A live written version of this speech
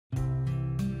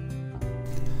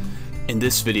In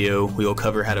this video, we will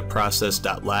cover how to process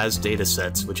 .LAZ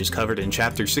datasets, which is covered in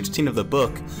Chapter 16 of the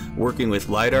book, Working with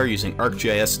LiDAR using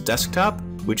ArcGIS Desktop,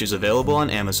 which is available on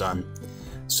Amazon.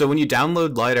 So when you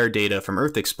download LiDAR data from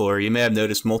Earth Explorer, you may have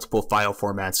noticed multiple file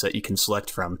formats that you can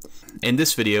select from. In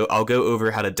this video, I'll go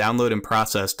over how to download and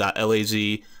process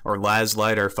 .LAZ or LAZ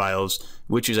LiDAR files,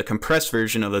 which is a compressed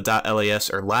version of the .LAS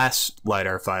or LAS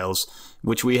LiDAR files,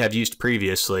 which we have used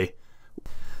previously.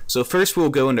 So first we'll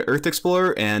go into Earth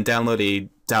Explorer and download a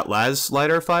 .LAZ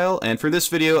LiDAR file, and for this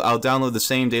video I'll download the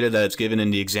same data that is given in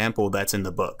the example that's in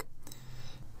the book.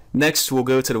 Next we'll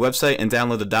go to the website and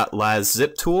download the .LAZ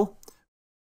zip tool.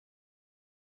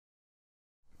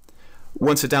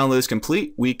 Once the download is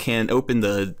complete, we can open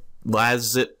the LAZ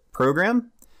zip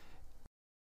program.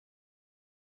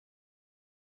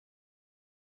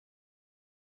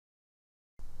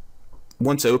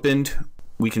 Once opened,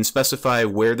 we can specify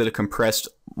where the compressed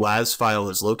LAZ file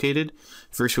is located.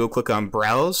 First we'll click on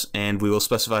Browse and we will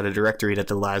specify the directory that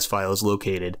the LAZ file is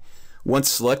located. Once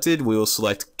selected, we will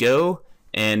select Go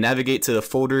and navigate to the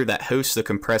folder that hosts the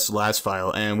compressed LAZ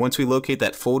file, and once we locate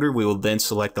that folder, we will then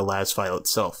select the LAZ file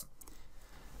itself.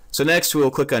 So next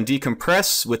we'll click on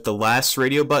Decompress with the LAS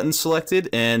radio button selected,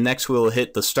 and next we'll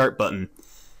hit the Start button.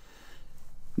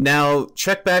 Now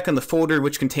check back on the folder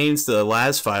which contains the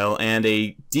LAZ file, and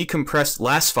a decompressed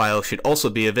LAS file should also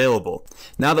be available.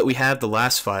 Now that we have the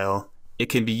LAS file, it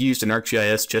can be used in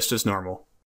ArcGIS just as normal.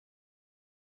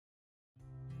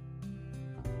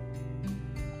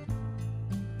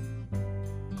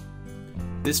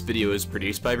 This video is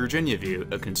produced by Virginia View,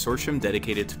 a consortium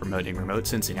dedicated to promoting remote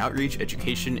sensing outreach,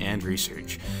 education, and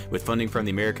research, with funding from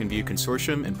the American View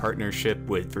Consortium in partnership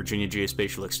with Virginia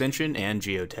Geospatial Extension and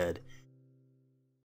Geoted.